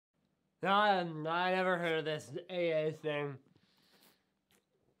I never heard of this AA thing.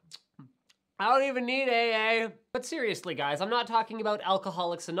 I don't even need AA. But seriously, guys, I'm not talking about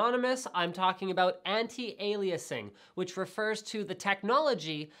Alcoholics Anonymous. I'm talking about anti-aliasing, which refers to the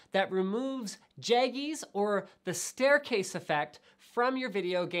technology that removes jaggies or the staircase effect from your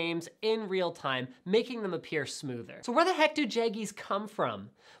video games in real time, making them appear smoother. So where the heck do jaggies come from?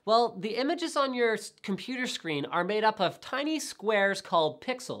 Well, the images on your computer screen are made up of tiny squares called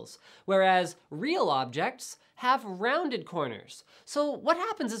pixels, whereas real objects have rounded corners. So what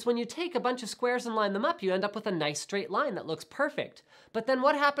happens is when you take a bunch of squares and line them up, you end up with a nice straight line that looks perfect. But then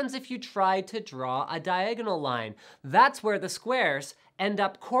what happens if you try to draw a diagonal line? That's where the squares end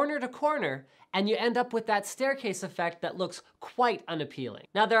up corner to corner, and you end up with that staircase effect that looks quite unappealing.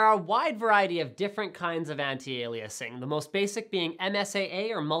 Now, there are a wide variety of different kinds of anti-aliasing, the most basic being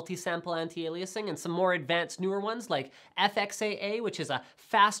MSAA or multi-sample anti-aliasing, and some more advanced newer ones like FXAA, which is a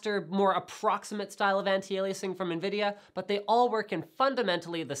faster, more approximate style of anti-aliasing from NVIDIA, but they all work in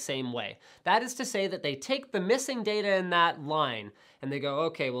fundamentally the same way. That is to say that they take the missing data in that line and they go,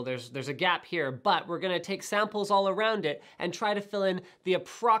 okay, well, there's a gap here, but we're gonna take samples all around it and try to fill in the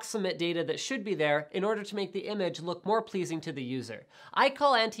approximate data that should be there in order to make the image look more pleasing to the user. I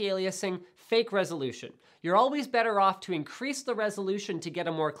call anti-aliasing fake resolution. You're always better off to increase the resolution to get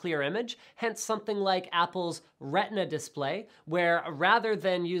a more clear image, hence something like Apple's Retina display, where rather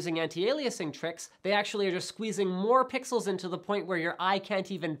than using anti-aliasing tricks, they actually are just squeezing more pixels into the point where your eye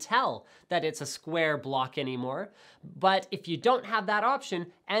can't even tell that it's a square block anymore. But if you don't have that option,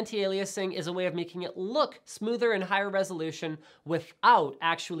 anti-aliasing is a way of making it look smoother and higher resolution without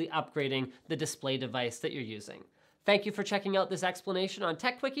actually upgrading the display device that you're using. Thank you for checking out this explanation on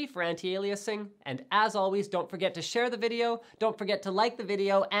TechWiki for anti-aliasing, and as always, don't forget to share the video, don't forget to like the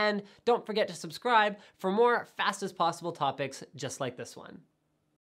video, and don't forget to subscribe for more fast as possible topics just like this one.